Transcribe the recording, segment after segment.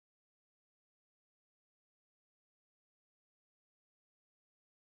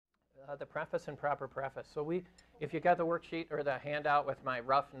the preface and proper preface. So if you got the worksheet or the handout with my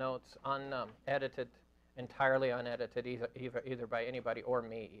rough notes, unedited, entirely unedited, either by anybody or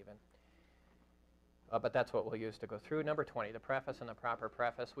me even. But that's what we'll use to go through. Number 20, the preface and the proper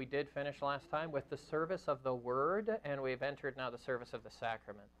preface. We did finish last time with the service of the Word, and we've entered now the service of the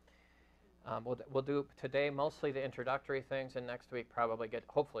sacrament. We'll do today mostly the introductory things, and next week probably get,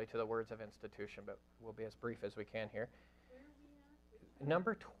 hopefully, to the words of institution, but we'll be as brief as we can here.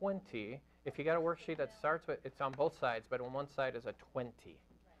 Number 20, if you got a worksheet that starts with, it's on both sides, but on one side is a 20.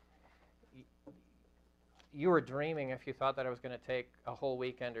 You were dreaming if you thought that I was going to take a whole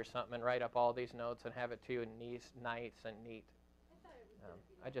weekend or something and write up all these notes and have it to you in nice and neat.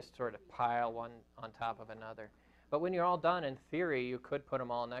 I just sort of pile one on top of another. But when you're all done, in theory, you could put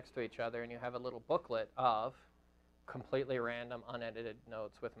them all next to each other and you have a little booklet of completely random, unedited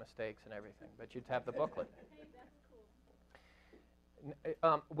notes with mistakes and everything. But you'd have the booklet.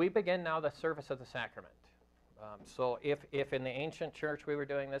 We begin now the service of the sacrament. So if in the ancient church we were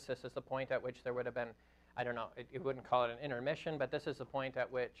doing this, this is the point at which there would have been, I don't know, you wouldn't call it an intermission, but this is the point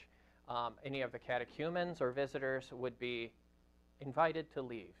at which any of the catechumens or visitors would be invited to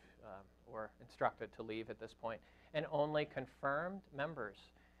leave or instructed to leave at this point. And only confirmed members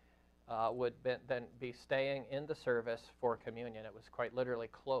would then be staying in the service for communion. It was quite literally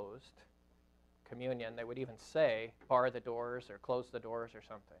closed communion. They would even say, bar the doors or close the doors or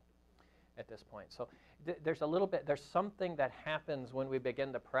something at this point. So there's something that happens when we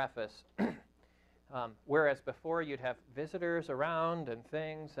begin the preface. Whereas before you'd have visitors around and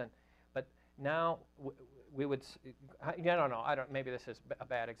things, but now we would, I don't know, maybe this is a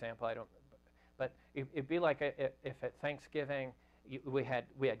bad example, but it'd be like if at Thanksgiving we had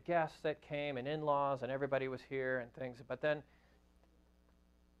guests that came and in-laws and everybody was here and things, but then,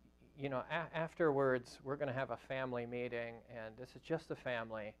 you know, afterwards we're going to have a family meeting and this is just the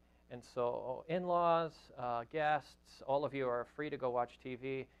family, and so in-laws, guests, all of you are free to go watch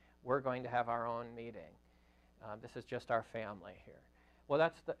TV. We're going to have our own meeting. This is just our family here.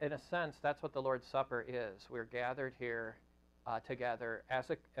 Well, in a sense, that's what the Lord's Supper is. We're gathered here together as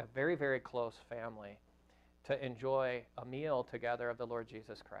a very, very close family to enjoy a meal together of the Lord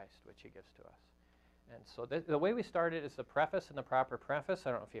Jesus Christ, which he gives to us. And so the way we started is the preface and the proper preface.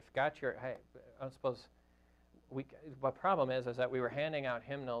 I don't know if you've got your, hey, I suppose, the problem is that we were handing out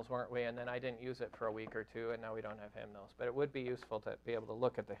hymnals, weren't we? And then I didn't use it for a week or two, and now we don't have hymnals. But it would be useful to be able to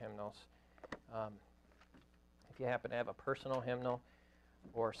look at the hymnals. If you happen to have a personal hymnal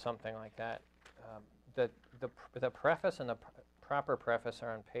or something like that. The preface and the proper preface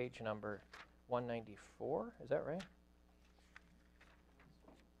are on page number 194. Is that right?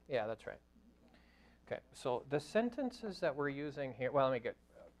 Yeah, that's right. Okay, so the sentences that we're using here, well, let me get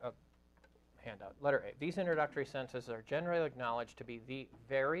a handout. Letter A. These introductory sentences are generally acknowledged to be the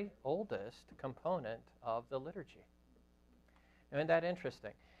very oldest component of the liturgy. Isn't that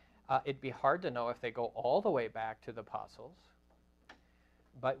interesting? It'd be hard to know if they go all the way back to the apostles,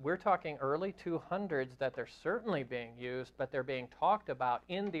 but we're talking early 200s that they're certainly being used, but they're being talked about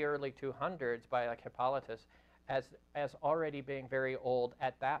in the early 200s by like Hippolytus as already being very old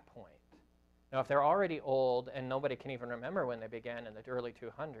at that point. Now, if they're already old and nobody can even remember when they began in the early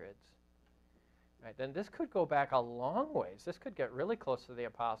 200s, right, then this could go back a long ways. This could get really close to the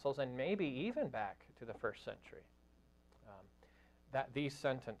apostles and maybe even back to the first century, these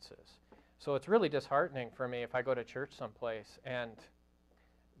sentences. So it's really disheartening for me if I go to church someplace and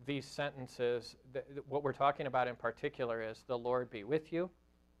these sentences, what we're talking about in particular is the Lord be with you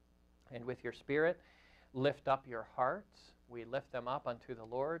and with your spirit. Lift up your hearts. We lift them up unto the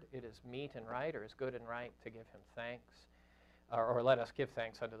Lord. It is meet and right, or is good and right to give him thanks. Or let us give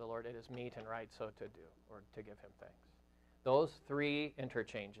thanks unto the Lord. It is meet and right so to do, or to give him thanks. Those three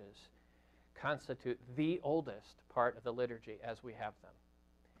interchanges constitute the oldest part of the liturgy as we have them.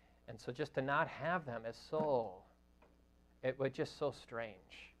 And so just to not have them is it was just so strange.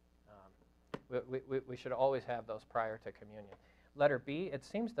 We should always have those prior to communion. Letter B, it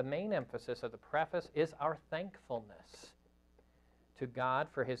seems the main emphasis of the preface is our thankfulness to God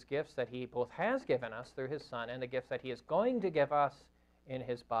for his gifts that he both has given us through his Son and the gifts that he is going to give us in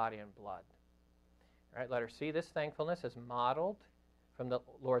his body and blood. All right, letter C, this thankfulness is modeled from the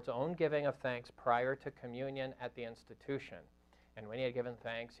Lord's own giving of thanks prior to communion at the institution. And when he had given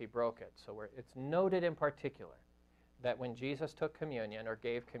thanks, he broke it. So it's noted in particular that when Jesus took communion or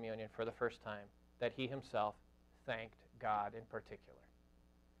gave communion for the first time, that he himself thanked God in particular.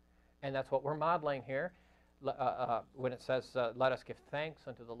 And that's what we're modeling here. When it says, let us give thanks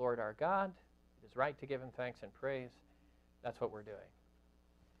unto the Lord our God, it is right to give him thanks and praise. That's what we're doing.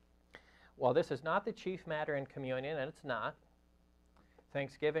 Well, this is not the chief matter in communion, and it's not.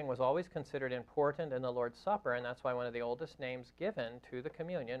 Thanksgiving was always considered important in the Lord's Supper, and that's why one of the oldest names given to the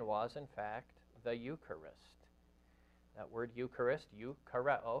communion was, in fact, the Eucharist. That word Eucharist,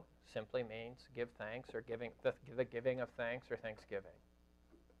 euchareo, simply means give thanks or the giving of thanks or thanksgiving.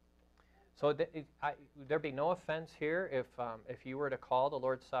 So there'd be no offense here if you were to call the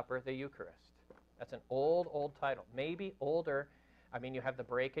Lord's Supper the Eucharist. That's an old title. Maybe older. I mean, you have the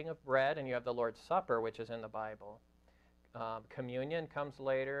breaking of bread and you have the Lord's Supper, which is in the Bible. Communion comes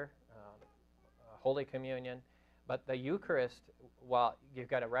later, Holy Communion. But the Eucharist, while you've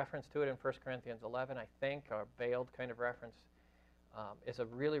got a reference to it in 1 Corinthians 11, I think, a veiled kind of reference, is a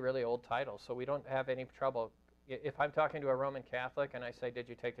really, really old title. So we don't have any trouble. If I'm talking to a Roman Catholic and I say, did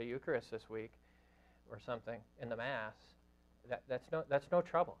you take the Eucharist this week or something in the Mass, that's no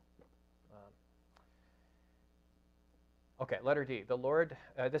trouble. Okay, letter D. The Lord,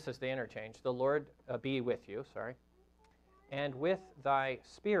 this is the interchange. The Lord be with you, and with thy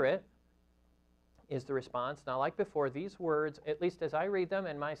spirit is the response. Now, like before, these words, at least as I read them,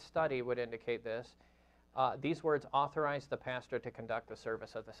 and my study would indicate this, these words authorize the pastor to conduct the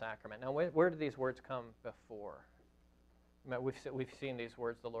service of the sacrament. Now, where did these words come before? I mean, we've seen these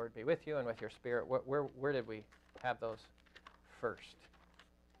words, the Lord be with you and with your spirit. Where did we have those first?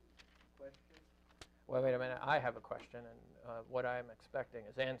 Question? Well, wait a minute. I have a question, and what I'm expecting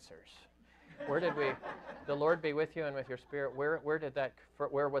is answers. Where did we? The Lord be with you and with your spirit. Where did that?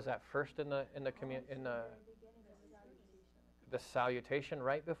 Where was that first in the salutation,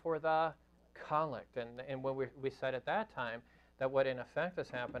 right before the collect? And when we said at that time that what in effect is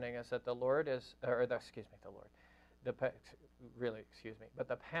happening is that the Lord is, but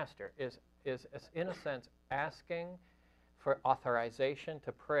the pastor is in a sense asking for authorization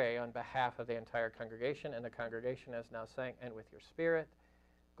to pray on behalf of the entire congregation, and the congregation is now saying, and with your spirit,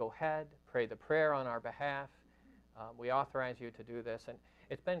 go ahead, pray the prayer on our behalf. We authorize you to do this. And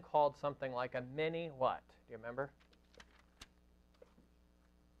it's been called something like a mini what? Do you remember?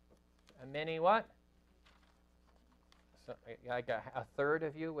 A mini what? So I got a third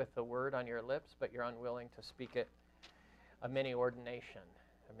of you with the word on your lips, but you're unwilling to speak it. A mini ordination.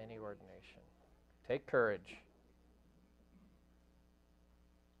 A mini ordination. Take courage.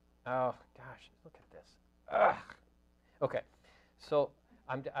 Oh, gosh, look at this. Ugh. Okay, so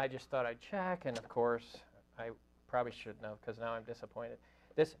I just thought I'd check, and of course, I probably should know because now I'm disappointed.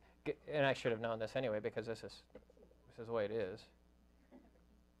 And I should have known this anyway because this is the way it is.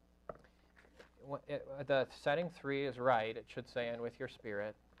 The setting 3 is right. It should say, and with your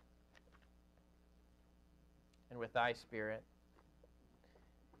spirit, and with thy spirit.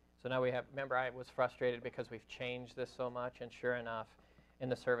 So now we have, remember I was frustrated because we've changed this so much, and sure enough, in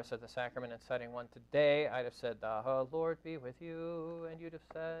the service of the sacrament in setting 1 today, I'd have said, the Lord be with you, and you'd have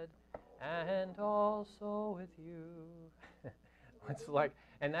said, and also with you. It's like,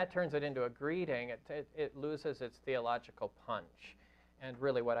 and that turns it into a greeting. It loses its theological punch. And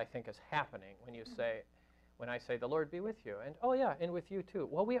really what I think is happening when I say, the Lord be with you, and oh yeah, and with you too.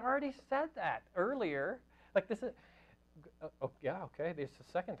 Well, we already said that earlier. Like this is, yeah, okay, this is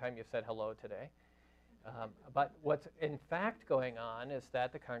the second time you've said hello today. But what's in fact going on is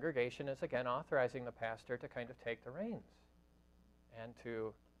that the congregation is again authorizing the pastor to kind of take the reins and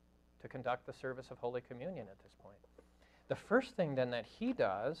to conduct the service of Holy Communion at this point. The first thing then that he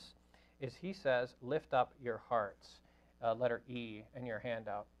does is he says, lift up your hearts, letter E in your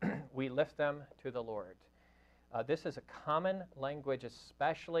handout. We lift them to the Lord. This is a common language,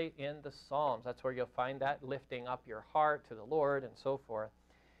 especially in the Psalms. That's where you'll find that, lifting up your heart to the Lord and so forth.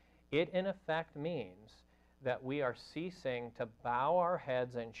 It, in effect, means that we are ceasing to bow our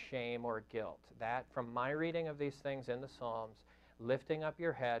heads in shame or guilt. That, from my reading of these things in the Psalms, lifting up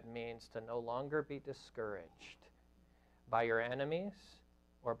your head means to no longer be discouraged by your enemies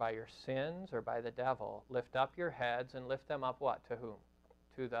or by your sins or by the devil. Lift up your heads and lift them up what? To whom?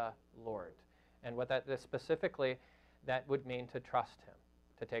 To the Lord. And what that specifically, that would mean to trust him,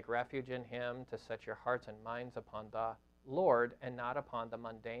 to take refuge in him, to set your hearts and minds upon the Lord and not upon the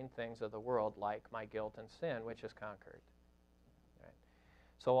mundane things of the world like my guilt and sin, which is conquered. Right?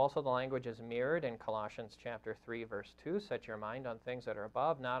 So also the language is mirrored in Colossians chapter 3, verse 2. Set your mind on things that are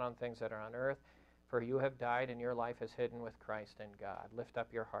above, not on things that are on earth. For you have died and your life is hidden with Christ in God. Lift up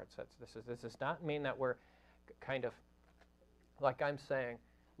your hearts. This does not mean that we're kind of, like I'm saying,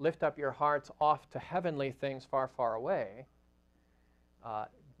 lift up your hearts off to heavenly things far, far away.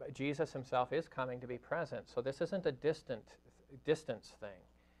 Jesus himself is coming to be present. So this isn't a distance thing.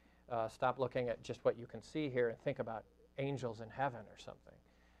 Stop looking at just what you can see here and think about angels in heaven or something.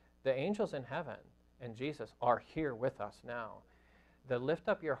 The angels in heaven and Jesus are here with us now. The lift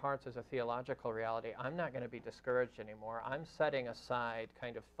up your hearts is a theological reality. I'm not going to be discouraged anymore. I'm setting aside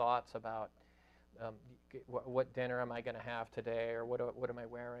kind of thoughts about what dinner am I going to have today, or what am I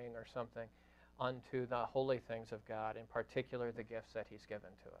wearing, or something, unto the holy things of God, in particular the gifts that he's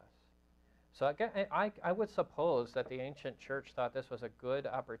given to us. So again, I would suppose that the ancient church thought this was a good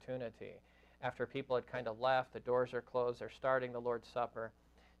opportunity, after people had kind of left, the doors are closed, they're starting the Lord's Supper,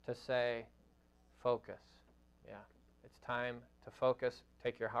 to say, focus. Yeah, it's time to focus,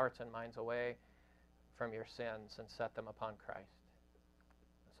 take your hearts and minds away from your sins and set them upon Christ.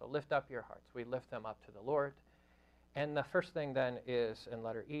 So lift up your hearts. We lift them up to the Lord. And the first thing then is in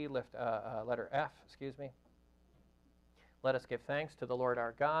letter F, Let us give thanks to the Lord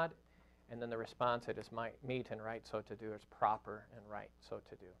our God. And then the response, it is meet and right so to do, is proper and right so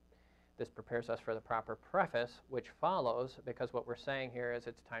to do. This prepares us for the proper preface, which follows, because what we're saying here is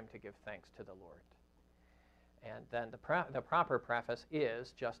it's time to give thanks to the Lord. And then the proper preface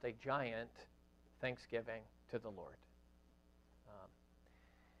is just a giant thanksgiving to the Lord.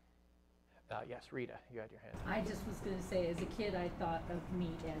 Yes, Rita, you had your hand. I just was going to say, as a kid, I thought of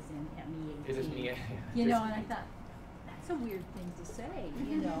meat as in M-E-A-T. It is meat. You know, and I thought, that's a weird thing to say,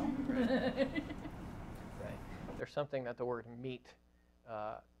 you know. Right. There's something that the word meat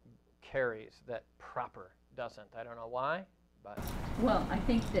carries that proper doesn't. I don't know why, but... Well, I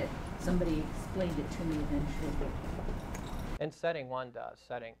think that somebody explained it to me eventually. And setting one does.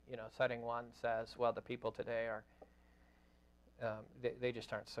 Setting one says, well, the people today are... they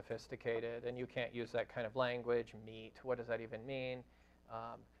just aren't sophisticated, and you can't use that kind of language, meat, what does that even mean?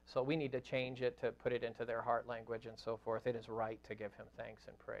 So we need to change it to put it into their heart language and so forth. It is right to give him thanks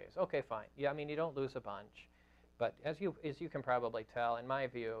and praise. Okay, fine. Yeah, I mean, you don't lose a bunch. But as you can probably tell, in my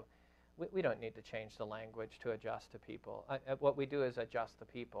view, we don't need to change the language to adjust to people. What we do is adjust the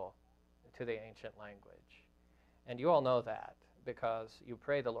people to the ancient language. And you all know that, because you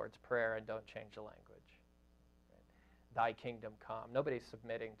pray the Lord's Prayer and don't change the language. Thy kingdom come. Nobody's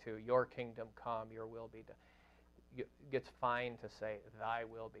submitting to your kingdom come, your will be done. It's fine to say, thy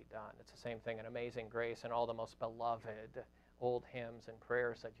will be done. It's the same thing in Amazing Grace and all the most beloved old hymns and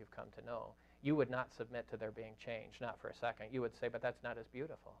prayers that you've come to know. You would not submit to their being changed, not for a second. You would say, but that's not as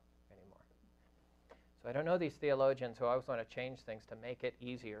beautiful anymore. So I don't know these theologians who always want to change things to make it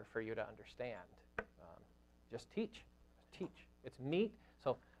easier for you to understand. Just teach. Teach. It's meat.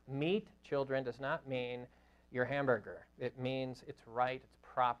 So meat, children, does not mean your hamburger. It means it's right, it's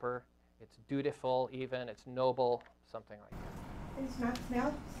proper, it's dutiful even, it's noble, something like that. It's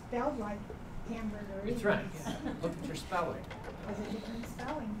not spelled like hamburger. That's right. Yeah. Look at your spelling. Has a different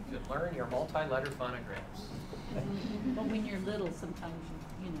spelling. You should learn your multi-letter phonograms. But when you're little, sometimes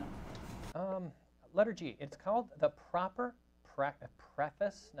you know. Letter G. It's called the proper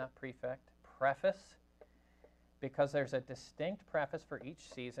preface, not prefect, preface, because there's a distinct preface for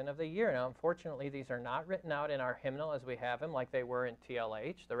each season of the year. Now, unfortunately, these are not written out in our hymnal as we have them, like they were in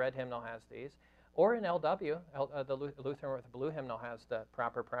TLH. The red hymnal has these. Or in LW, the Lutheran with Blue hymnal has the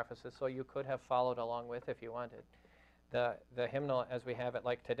proper prefaces, so you could have followed along with if you wanted. The hymnal, as we have it,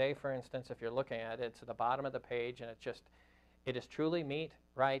 like today, for instance, if you're looking at it, it's at the bottom of the page, and it's just, it is truly meet,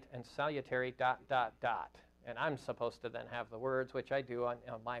 right, and salutary, ... And I'm supposed to then have the words, which I do on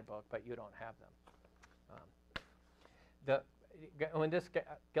my book, but you don't have them. When this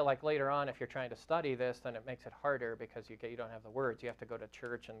get like later on, if you're trying to study this, then it makes it harder because you don't have the words. You have to go to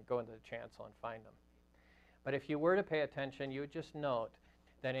church and go into the chancel and find them. But if you were to pay attention, you would just note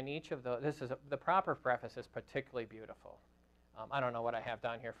that in each of those, the proper preface is particularly beautiful. I don't know what I have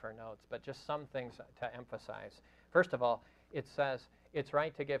down here for notes, but just some things to emphasize. First of all, it says it's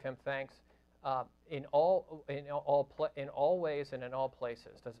right to give him thanks in all ways and in all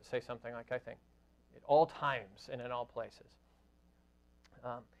places. Does it say something like, I think? At all times and in all places.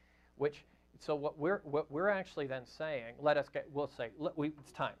 So what we're actually then saying, we'll say,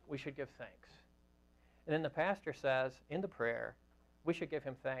 it's time. We should give thanks. And then the pastor says in the prayer, we should give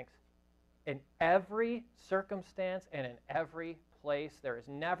him thanks in every circumstance and in every place. There is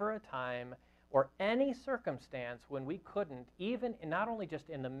never a time or any circumstance when we couldn't, even not only just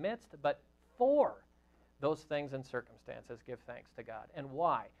in the midst, but for those things and circumstances, give thanks to God. And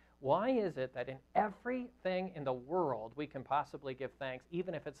why? Why is it that in everything in the world we can possibly give thanks,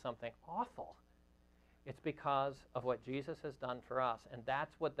 even if it's something awful? It's because of what Jesus has done for us, and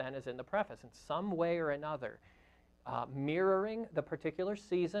that's what then is in the preface, in some way or another, mirroring the particular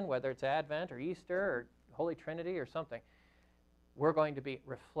season, whether it's Advent or Easter or Holy Trinity or something. We're going to be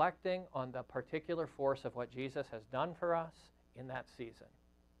reflecting on the particular force of what Jesus has done for us in that season.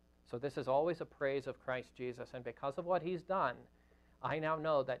 So this is always a praise of Christ Jesus, and because of what he's done, I now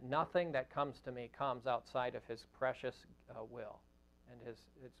know that nothing that comes to me comes outside of his precious will. and his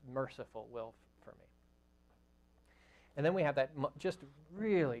merciful will for me. And then we have that just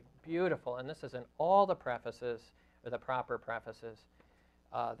really beautiful, and this is in all the prefaces, or the proper prefaces,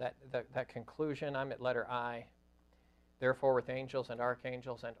 that conclusion. I'm at letter I. Therefore, with angels and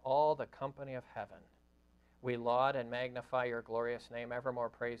archangels and all the company of heaven, we laud and magnify your glorious name, evermore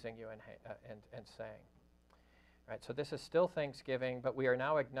praising you and saying. Right, so this is still Thanksgiving, but we are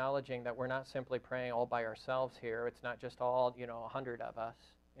now acknowledging that we're not simply praying all by ourselves here. It's not just all, 100 of us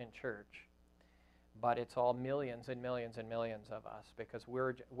in church, but it's all millions and millions and millions of us, because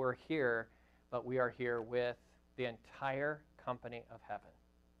we're here, but we are here with the entire company of heaven.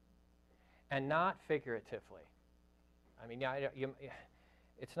 And not figuratively. I mean,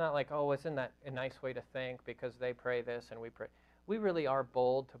 it's not like, oh, isn't that a nice way to think because they pray this and we pray. We really are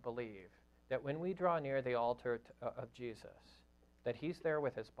bold to believe that when we draw near the altar of Jesus, that he's there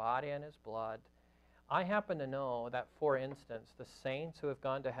with his body and his blood. I happen to know that, for instance, the saints who have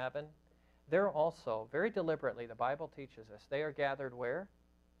gone to heaven, they're also, very deliberately, the Bible teaches us, they are gathered where?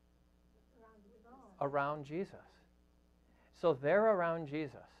 Around Jesus. So they're around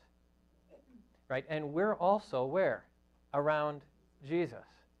Jesus, right? And we're also where? Around Jesus,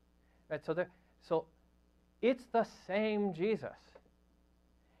 right? So it's the same Jesus.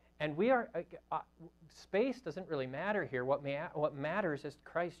 And we are, space doesn't really matter here. What matters is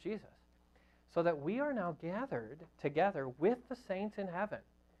Christ Jesus. So that we are now gathered together with the saints in heaven.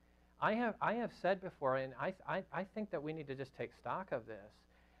 I have said before, and I think that we need to just take stock of this,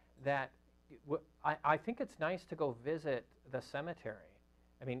 that I think it's nice to go visit the cemetery.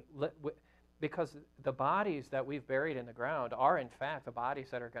 I mean, because the bodies that we've buried in the ground are, in fact, the bodies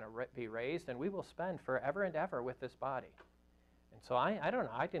that are going to be raised, and we will spend forever and ever with this body. And so I don't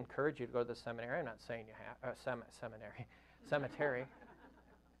know. I'd encourage you to go to the seminary. I'm not saying you have cemetery.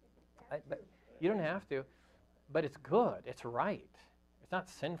 But you don't have to. But it's good. It's right. It's not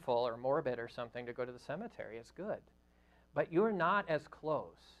sinful or morbid or something to go to the cemetery. It's good. But you're not as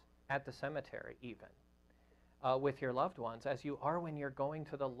close at the cemetery even with your loved ones as you are when you're going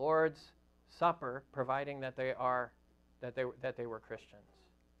to the Lord's Supper, providing that they were Christians.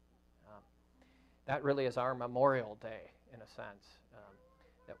 That really is our Memorial Day, in a sense,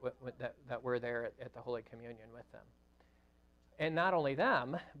 that we're there at the Holy Communion with them. And not only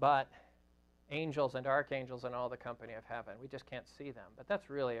them, but angels and archangels and all the company of heaven. We just can't see them. But that's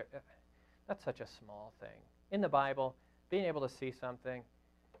really, that's such a small thing. In the Bible, being able to see something,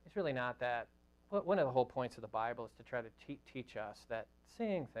 it's really not that. One of the whole points of the Bible is to try to teach us that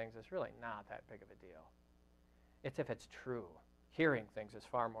seeing things is really not that big of a deal. It's if it's true. Hearing things is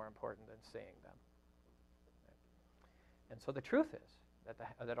far more important than seeing them. And so the truth is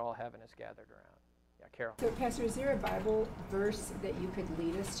that all heaven is gathered around. Yeah, Carol. So, Pastor, is there a Bible verse that you could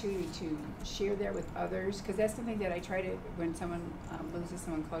lead us to share that with others? Because that's something that I try to, when someone loses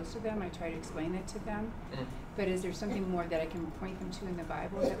someone close to them, I try to explain it to them. But is there something more that I can point them to in the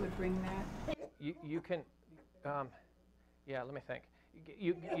Bible that would bring that? You can, yeah, let me think.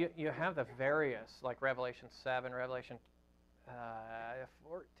 You have the various, like Revelation 7, Revelation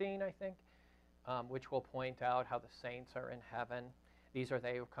 14, I think, which will point out how the saints are in heaven. These are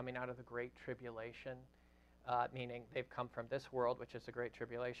they who are coming out of the Great Tribulation, meaning they've come from this world, which is the Great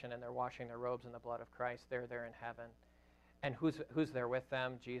Tribulation, and they're washing their robes in the blood of Christ. They're there in heaven. And who's there with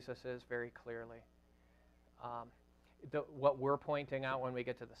them? Jesus is, very clearly. What we're pointing out when we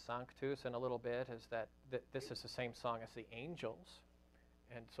get to the Sanctus in a little bit is that this is the same song as the angels.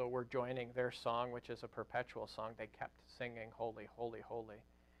 And so we're joining their song, which is a perpetual song. They kept singing, holy, holy, holy.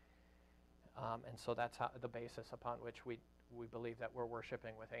 And so that's the basis upon which we believe that we're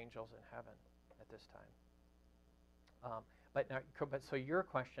worshiping with angels in heaven at this time. But so your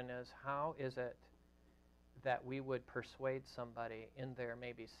question is, how is it that we would persuade somebody in their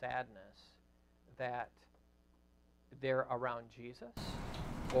maybe sadness that they're around Jesus?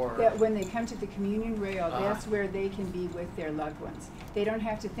 Or that when they come to the communion rail, that's where they can be with their loved ones. They don't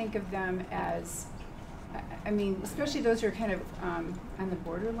have to think of them as, I mean, especially those who are kind of on the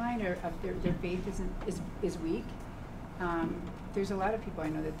borderline or of their faith is weak. There's a lot of people I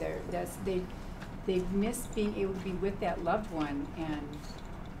know that they miss being able to be with that loved one and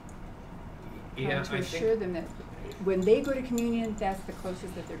to assure them that when they go to communion, that's the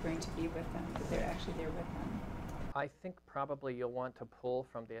closest that they're going to be with them, that they're actually there with them. I think probably you'll want to pull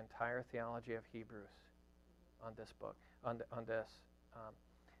from the entire theology of Hebrews on this book, on this.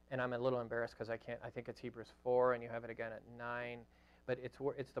 And I'm a little embarrassed because I can't. I think it's Hebrews 4, and you have it again at 9. But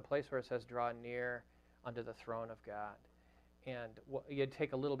it's the place where it says, "Draw near unto the throne of God." And you'd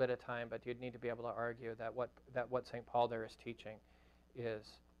take a little bit of time, but you'd need to be able to argue that what St. Paul there is teaching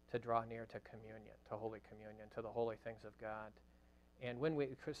is to draw near to communion, to Holy Communion, to the holy things of God. And when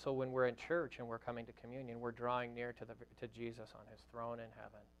we're in church and we're coming to communion, we're drawing near to Jesus on his throne in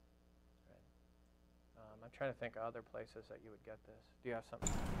heaven. Right? I'm trying to think of other places that you would get this. Do you have something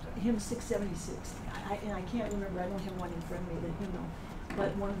to say? Hymn 676. I can't remember. I don't have one in front of me, the hymnal.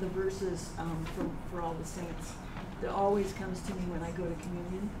 But one of the verses for all the saints that always comes to me when I go to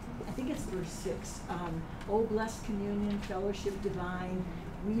communion, I think it's verse 6. O blessed communion, fellowship divine,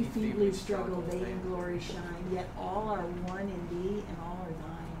 we feebly struggle, they in glory shine, yet all are one in thee and all are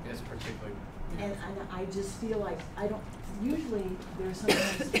thine. Yes, particularly. And I just feel like usually there's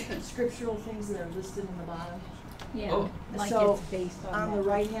sometimes scriptural things that are listed in the bottom. Yeah, Oh. like So, it's based on On that. the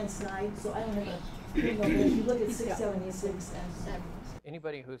right-hand side, so I don't have a, but if you look at 676 and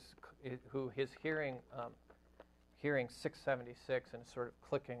Anybody who is hearing 676 and sort of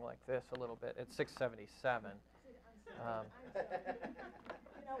clicking like this a little bit, it's 677. You know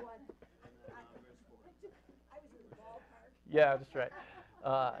what? I was in the ballpark. Yeah, that's right.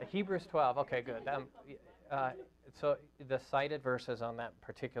 Hebrews 12. Okay, good. So the cited verses on that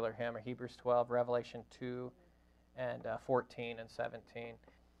particular hymn are Hebrews 12, Revelation 2, and 14 and 17.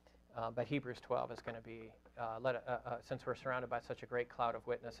 But Hebrews 12 is going to be, since we're surrounded by such a great cloud of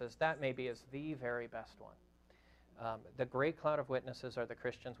witnesses, that maybe is the very best one. The great cloud of witnesses are the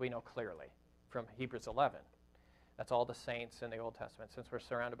Christians we know clearly from Hebrews 11. That's all the saints in the Old Testament, since we're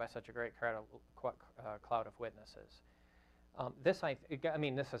surrounded by such a great cloud of witnesses. This is, I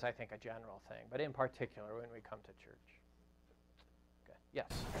think, a general thing, but in particular when we come to church. Okay. Yes?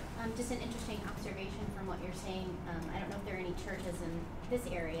 Just an interesting observation from what you're saying. I don't know if there are any churches in this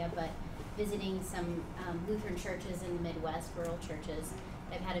area, but visiting some Lutheran churches in the Midwest, rural churches,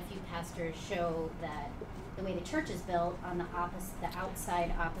 I've had a few pastors show that the way the church is built, on the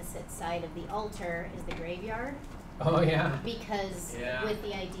outside opposite side of the altar is the graveyard. Oh, yeah. Because Yeah. with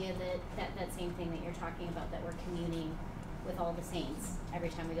the idea that same thing that you're talking about, that we're communing with all the saints every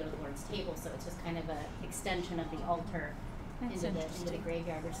time we go to the Lord's table, so it's just kind of an extension of the altar That's into the interesting.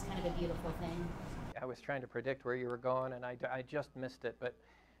 graveyard, which is kind of a beautiful thing. I was trying to predict where you were going, and I just missed it, but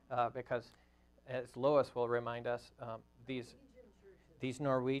because, as Lois will remind us, these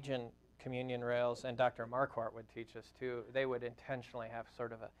Norwegian communion rails, and Dr. Marquardt would teach us too, they would intentionally have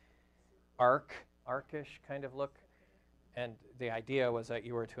sort of a arcish kind of look, and the idea was that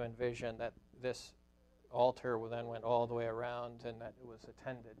you were to envision that this altar then went all the way around and that it was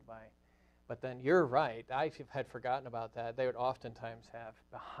attended by. But then you're right, I had forgotten about that. They would oftentimes have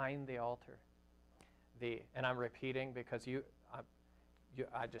behind the altar and I'm repeating because there's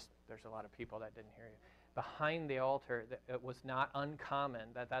a lot of people that didn't hear you. Behind the altar, it was not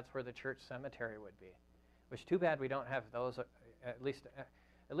uncommon that that's where the church cemetery would be. Which too bad we don't have those, at least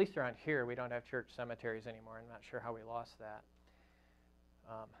around here we don't have church cemeteries anymore. I'm not sure how we lost that.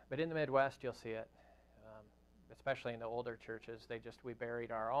 But in the Midwest you'll see it, especially in the older churches. We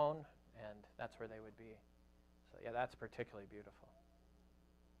buried our own, and that's where they would be. So yeah, that's particularly beautiful.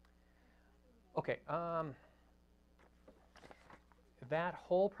 Okay, that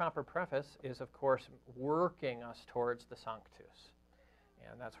whole proper preface is, of course, working us towards the Sanctus.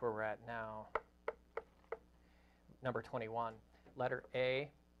 And that's where we're at now. Number 21, letter A.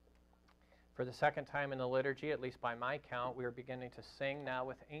 For the second time in the liturgy, at least by my count, we are beginning to sing now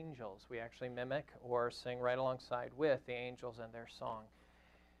with angels. We actually mimic or sing right alongside with the angels and their song.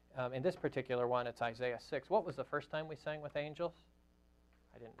 In this particular one, it's Isaiah 6. What was the first time we sang with angels?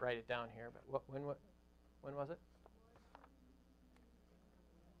 I didn't write it down here, but when was it?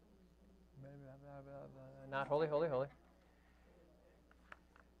 Not holy, holy, holy.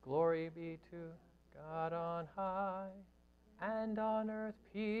 Glory be to God on high, and on earth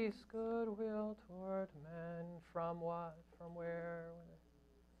peace, goodwill toward men. From what? From where?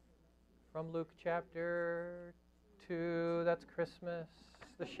 From Luke chapter 2, that's Christmas.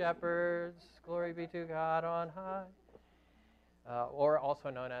 The shepherds, glory be to God on high. Or also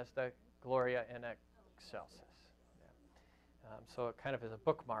known as the Gloria in Excelsis. Yeah. So it kind of is a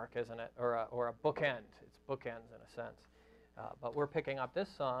bookmark, isn't it? Or a bookend. It's bookends in a sense. But we're picking up this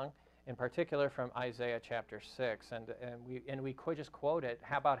song in particular from Isaiah chapter 6, and we could just quote it.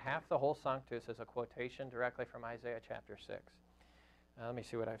 How about half the whole Sanctus is a quotation directly from Isaiah chapter 6. Let me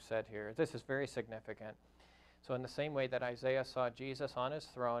see what I've said here. This is very significant. So in the same way that Isaiah saw Jesus on his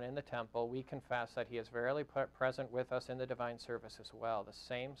throne in the temple, we confess that he is verily present with us in the divine service as well. The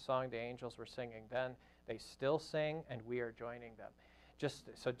same song the angels were singing then, they still sing, and we are joining them. Just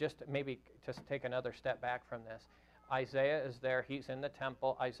take another step back from this. Isaiah is there. He's in the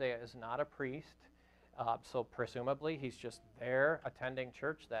temple. Isaiah is not a priest, so presumably he's just there attending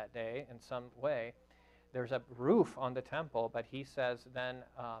church that day in some way. There's a roof on the temple, but he says then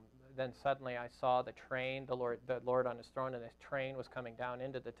then suddenly I saw the train, the Lord on his throne, and this train was coming down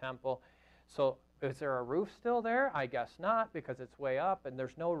into the temple. So is there a roof still there? I guess not, because it's way up and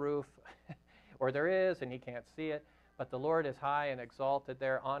there's no roof. Or there is and he can't see it. But the Lord is high and exalted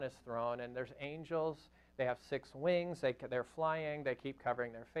there on his throne, and there's angels. They have 6 wings. They're flying. They keep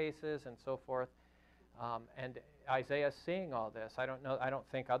covering their faces and so forth. And Isaiah's seeing all this. I don't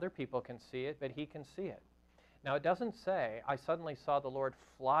think other people can see it, but he can see it. Now, it doesn't say, I suddenly saw the Lord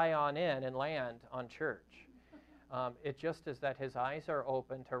fly on in and land on church. It just is that his eyes are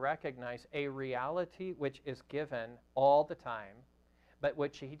open to recognize a reality which is given all the time, but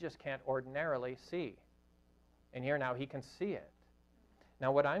which he just can't ordinarily see. And here now he can see it.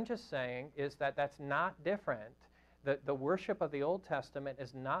 Now, what I'm just saying is that that's not different. The worship of the Old Testament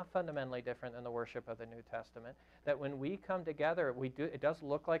is not fundamentally different than the worship of the New Testament. That when we come together, it does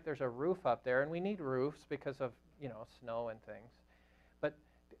look like there's a roof up there, and we need roofs because of, snow and things.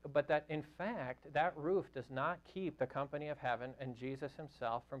 But that in fact, that roof does not keep the company of heaven and Jesus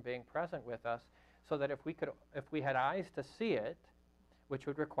himself from being present with us, so that if we had eyes to see it, which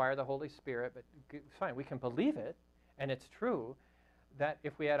would require the Holy Spirit, but fine, we can believe it, and it's true, that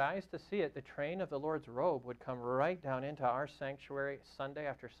if we had eyes to see it, the train of the Lord's robe would come right down into our sanctuary Sunday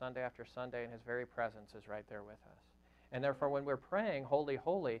after Sunday after Sunday, and his very presence is right there with us. And therefore, when we're praying, Holy,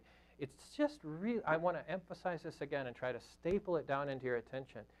 Holy, it's just really, I want to emphasize this again and try to staple it down into your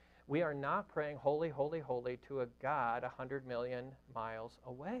attention. We are not praying Holy, Holy, Holy to a God 100 million miles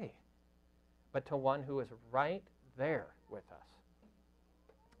away, but to one who is right there with us.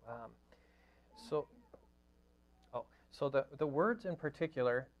 So the words in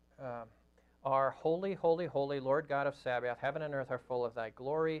particular are Holy, Holy, Holy, Lord God of Sabaoth, heaven and earth are full of thy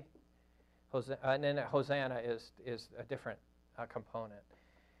glory. And then Hosanna is a different component.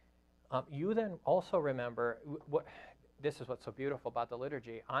 You then also remember, this is what's so beautiful about the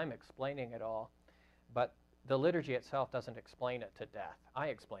liturgy. I'm explaining it all, but the liturgy itself doesn't explain it to death. I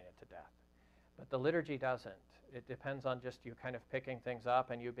explain it to death, but the liturgy doesn't. It depends on just you kind of picking things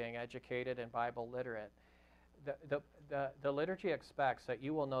up and you being educated and Bible literate. The liturgy expects that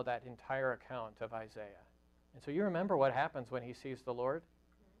you will know that entire account of Isaiah. And so you remember what happens when he sees the Lord?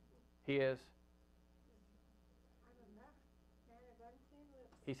 He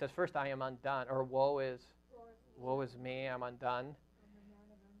says, first, I am undone, or woe is me, I'm undone.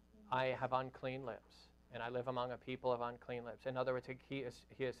 I have unclean lips, and I live among a people of unclean lips. In other words, he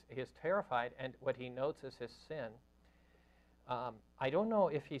is terrified, and what he notes is his sin. I don't know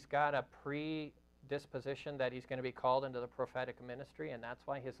if he's got a predisposition that he's going to be called into the prophetic ministry, and that's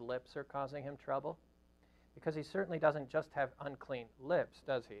why his lips are causing him trouble. Because he certainly doesn't just have unclean lips,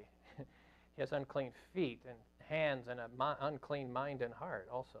 does he? He has unclean feet and hands and an unclean mind and heart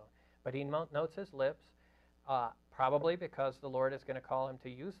also. But he notes his lips, probably because the Lord is going to call him to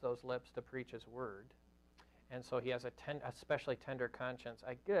use those lips to preach his word. And so he has a especially tender conscience.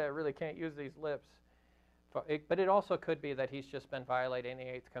 I really can't use these lips. But it also could be that he's just been violating the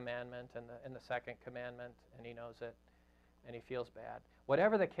 8th commandment and the 2nd commandment, and he knows it, and he feels bad.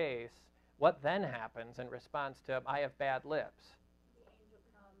 Whatever the case, what then happens in response to, I have bad lips?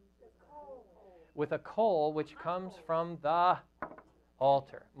 With a coal which comes from the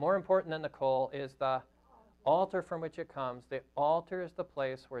altar. More important than the coal is the altar from which it comes. The altar is the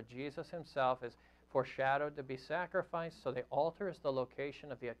place where Jesus himself is foreshadowed to be sacrificed. So the altar is the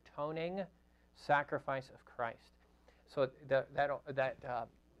location of the atoning sacrifice of Christ. So that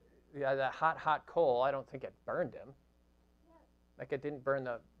hot coal, I don't think it burned him. Like it didn't burn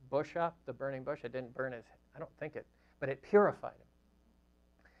the bush up, the burning bush. It didn't burn his, I don't think it, but it purified him.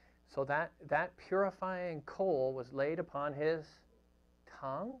 So that purifying coal was laid upon his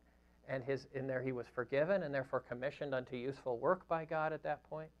tongue, and in there he was forgiven and therefore commissioned unto useful work by God at that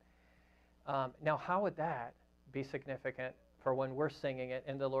point. Now, how would that be significant for when we're singing it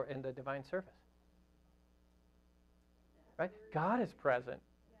in the divine service? Right? God is present.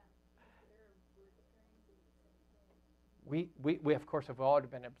 We of course have all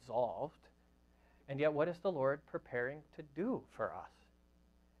been absolved, and yet what is the Lord preparing to do for us?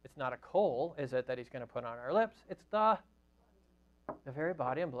 It's not a coal, is it, that he's going to put on our lips? It's the very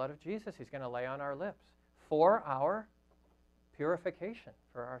body and blood of Jesus he's going to lay on our lips for our purification,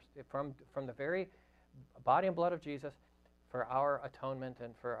 from the very body and blood of Jesus, for our atonement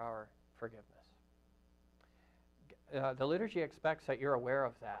and for our forgiveness. The liturgy expects that you're aware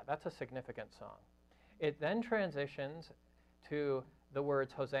of that. That's a significant song. It then transitions to the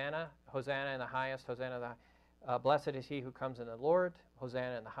words Hosanna, Hosanna in the highest, Hosanna in the blessed is he who comes in the Lord,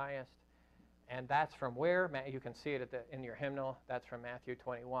 Hosanna in the highest. And that's from where? You can see it in your hymnal. That's from Matthew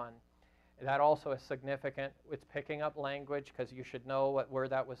 21. That also is significant. It's picking up language because you should know where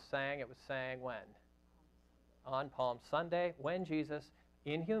that was sang. It was sang when? On Palm Sunday, when Jesus,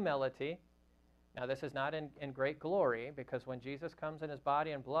 in humility, now this is not in great glory, because when Jesus comes in his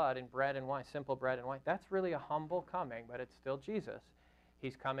body and blood, in bread and wine, simple bread and wine, that's really a humble coming, but it's still Jesus.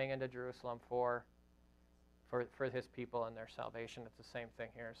 He's coming into Jerusalem for his people and their salvation. It's the same thing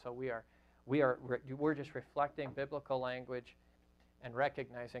here. So we're just reflecting biblical language and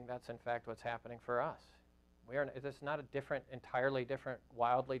recognizing that's in fact what's happening for us. This is not a entirely different,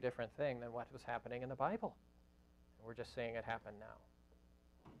 wildly different thing than what was happening in the Bible. We're just seeing it happen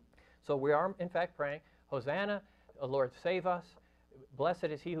now. So we are in fact praying, Hosanna, the Lord save us. Blessed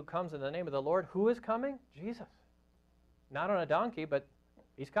is he who comes in the name of the Lord. Who is coming? Jesus. Not on a donkey, but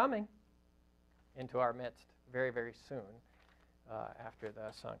he's coming into our midst very, very soon after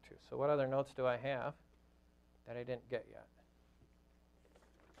the Sanctus. So what other notes do I have that I didn't get yet?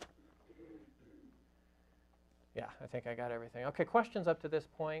 Yeah, I think I got everything. Okay, questions up to this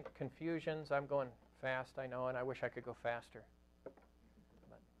point, confusions. I'm going fast, I know, and I wish I could go faster.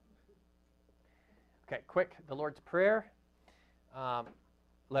 Okay, quick, the Lord's Prayer.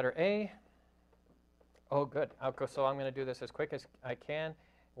 Letter A. Oh, good. So I'm going to do this as quick as I can.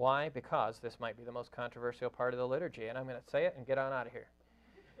 Why? Because this might be the most controversial part of the liturgy, and I'm going to say it and get on out of here.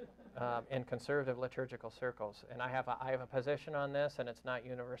 In conservative liturgical circles. And I have a position on this, and it's not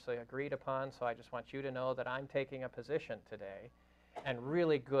universally agreed upon, so I just want you to know that I'm taking a position today, and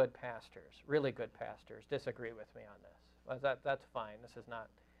really good pastors disagree with me on this. Well, that's fine. This is not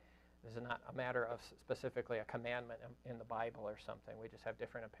a matter of specifically a commandment in the Bible or something. We just have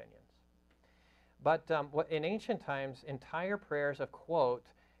different opinions. But in ancient times, entire prayers of, quote,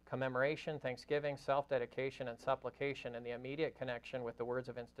 commemoration, thanksgiving, self-dedication, and supplication in the immediate connection with the words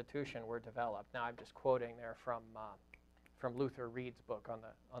of institution were developed. Now I'm just quoting there from Luther Reed's book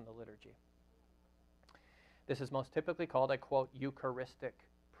on the liturgy. This is most typically called a, quote, Eucharistic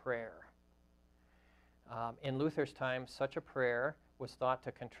prayer. In Luther's time, such a prayer was thought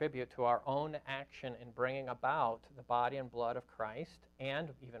to contribute to our own action in bringing about the body and blood of Christ, and,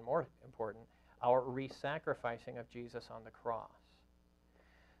 even more important, our re-sacrificing of Jesus on the cross.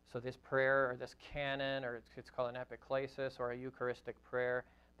 So this prayer, or this canon, or it's called an epiclesis, or a Eucharistic prayer,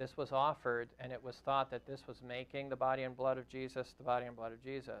 this was offered, and it was thought that this was making the body and blood of Jesus the body and blood of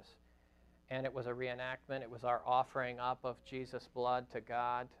Jesus. And it was a reenactment. It was our offering up of Jesus' blood to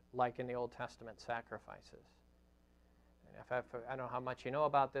God, like in the Old Testament sacrifices. And I don't know how much you know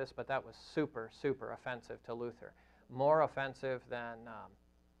about this, but that was super, super offensive to Luther. More offensive than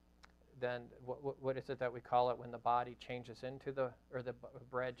what is it that we call it when the body changes into the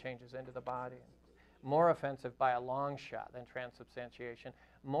bread changes into the body? More offensive by a long shot than transubstantiation.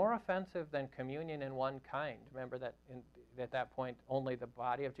 More offensive than communion in one kind. Remember that at that point only the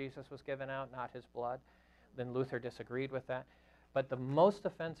body of Jesus was given out, not his blood. Then Luther disagreed with that. But the most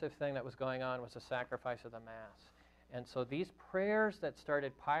offensive thing that was going on was the sacrifice of the Mass. And so these prayers that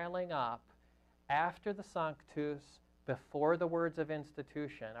started piling up after the Sanctus, before the words of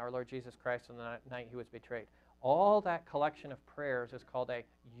institution, our Lord Jesus Christ on the night he was betrayed, all that collection of prayers is called a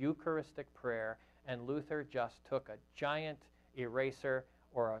Eucharistic prayer, and Luther just took a giant eraser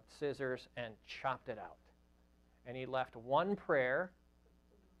or a scissors and chopped it out. And he left one prayer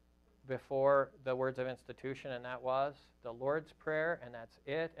before the words of institution, and that was the Lord's Prayer, and that's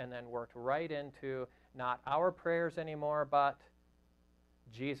it, and then worked right into not our prayers anymore, but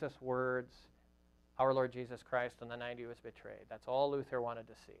Jesus' words, our Lord Jesus Christ on the night he was betrayed. That's all Luther wanted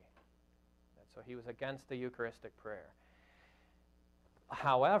to see. And so he was against the Eucharistic prayer.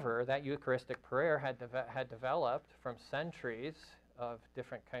 However, that Eucharistic prayer had developed from centuries of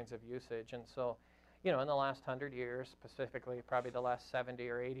different kinds of usage. And so, in the last 100 years, specifically probably the last 70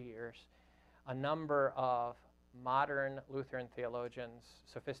 or 80 years, a number of modern Lutheran theologians,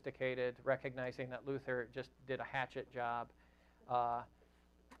 sophisticated, recognizing that Luther just did a hatchet job,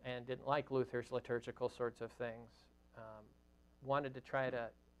 and didn't like Luther's liturgical sorts of things, wanted to try to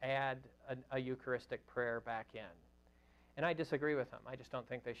add a Eucharistic prayer back in. And I disagree with them. I just don't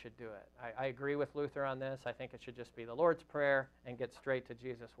think they should do it. I agree with Luther on this. I think it should just be the Lord's Prayer and get straight to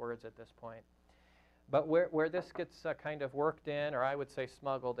Jesus' words at this point. But where this gets kind of worked in, or I would say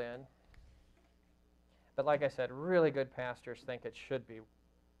smuggled in, but like I said, really good pastors think it should be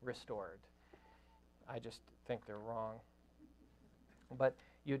restored. I just think they're wrong. But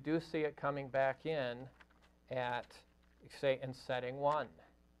you do see it coming back in at, say, in setting 1,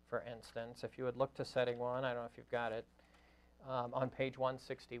 for instance. If you would look to setting 1, I don't know if you've got it, on page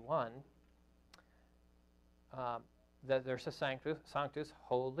 161, there's a Sanctus,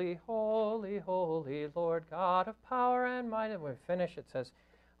 holy, holy, holy, Lord God of power and might. And when we finish, it says,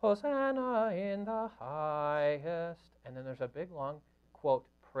 Hosanna in the highest. And then there's a big long quote,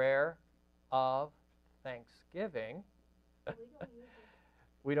 prayer of thanksgiving.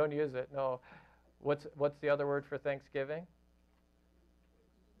 We don't use it, no. What's the other word for thanksgiving?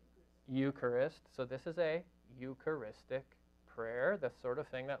 Eucharist. So this is a Eucharistic prayer, the sort of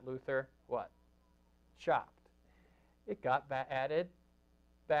thing that Luther, what? Chopped. It got added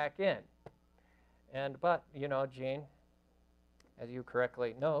back in. But, you know, Gene, as you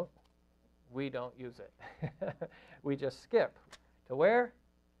correctly note, we don't use it. We just skip. To where?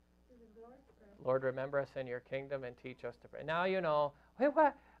 Lord, remember us in your kingdom and teach us to pray. Now, you know, hey,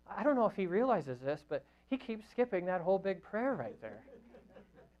 what? I don't know if he realizes this, but he keeps skipping that whole big prayer right there.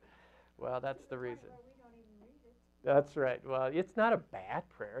 Well, that's the reason. That's right. Well, it's not a bad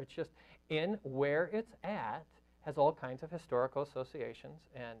prayer. It's just in where it's at has all kinds of historical associations,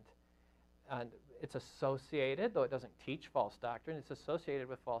 and it's associated, though it doesn't teach false doctrine, it's associated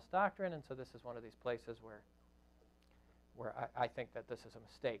with false doctrine, and so this is one of these places where I think that this is a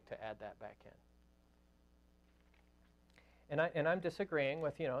mistake to add that back in. And I'm disagreeing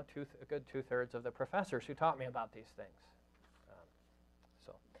with, you know, a good two-thirds of the professors who taught me about these things.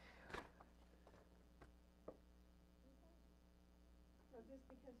 So just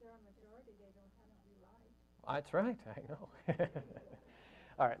because they're a majority, they don't have to be right. that's right, I know.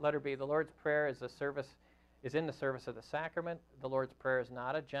 All right, letter B. The Lord's Prayer is in the service of the sacrament. The Lord's Prayer is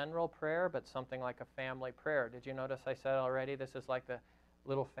not a general prayer, but something like a family prayer. Did you notice I said already this is like the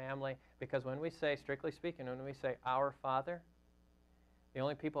little family? Because when we say, strictly speaking, when we say Our Father, the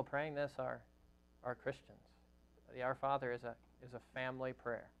only people praying this are Christians. The Our Father is a family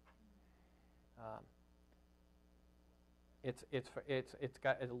prayer. It's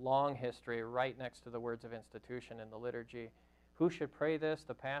got a long history right next to the words of institution in the liturgy. Who should pray this,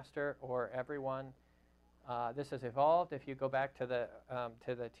 the pastor or everyone? This has evolved. If you go back to the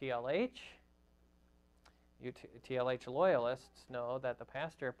TLH, you TLH loyalists know that the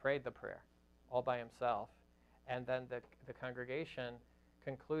pastor prayed the prayer all by himself, and then the congregation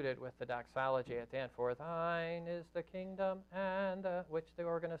concluded with the doxology at the end. For thine is the kingdom, and which the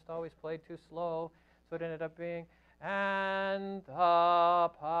organist always played too slow, so it ended up being, and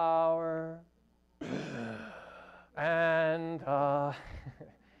the power, and all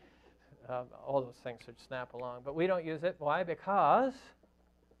those things should snap along. But we don't use it. Why? Because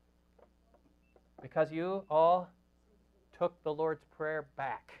you all took the Lord's Prayer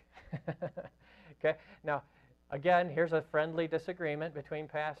back. Okay? Now, again, here's a friendly disagreement between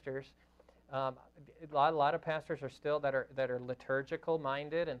pastors. A lot of pastors are still that are liturgical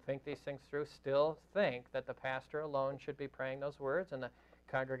minded and think these things through, still think that the pastor alone should be praying those words, and the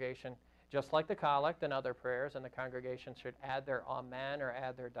congregation, just like the collect and other prayers, and the congregation should add their amen or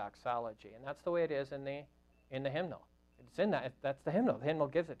add their doxology. And that's the way it is in the hymnal. It's in that. That's the hymnal. The hymnal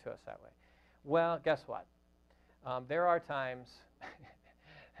gives it to us that way. Well, guess what? There are times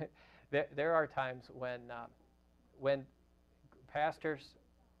there are times when pastors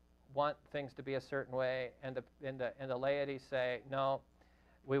want things to be a certain way, and the laity say, no,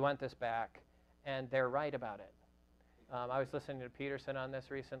 we want this back, and they're right about it. I was listening to Peterson on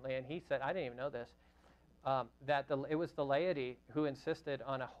this recently, and he said, I didn't even know this, that it was the laity who insisted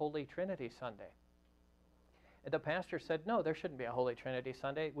on a Holy Trinity Sunday. And the pastor said, no, there shouldn't be a Holy Trinity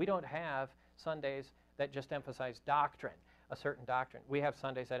Sunday. We don't have Sundays that just emphasize doctrine, a certain doctrine. We have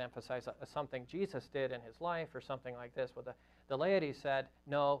Sundays that emphasize something Jesus did in his life or something like this. Well, the laity said,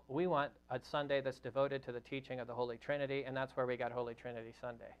 no, we want a Sunday that's devoted to the teaching of the Holy Trinity, and that's where we got Holy Trinity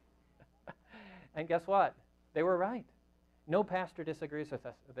Sunday. And guess what? They were right. No pastor disagrees with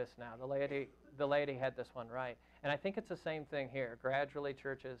this now. The laity had this one right. And I think it's the same thing here. Gradually,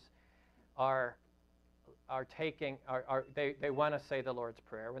 churches they want to say the Lord's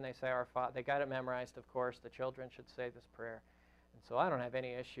Prayer. When they say Our Father, they got it memorized, of course. The children should say this prayer. And so I don't have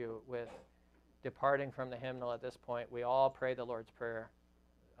any issue with departing from the hymnal at this point. We all pray the Lord's Prayer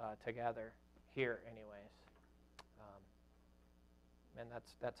together here anyways. And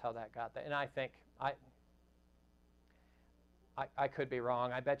that's how that got there. And I think I could be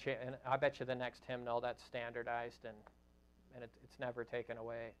wrong. I bet you the next hymnal that's standardized and it's never taken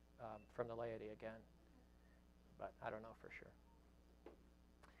away from the laity again. But I don't know for sure.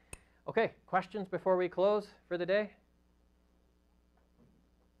 Okay, questions before we close for the day?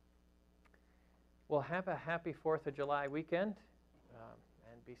 Well, have a happy 4th of July weekend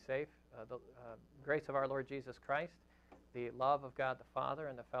and be safe. The grace of our Lord Jesus Christ, the love of God the Father,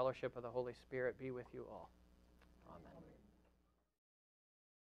 and the fellowship of the Holy Spirit be with you all.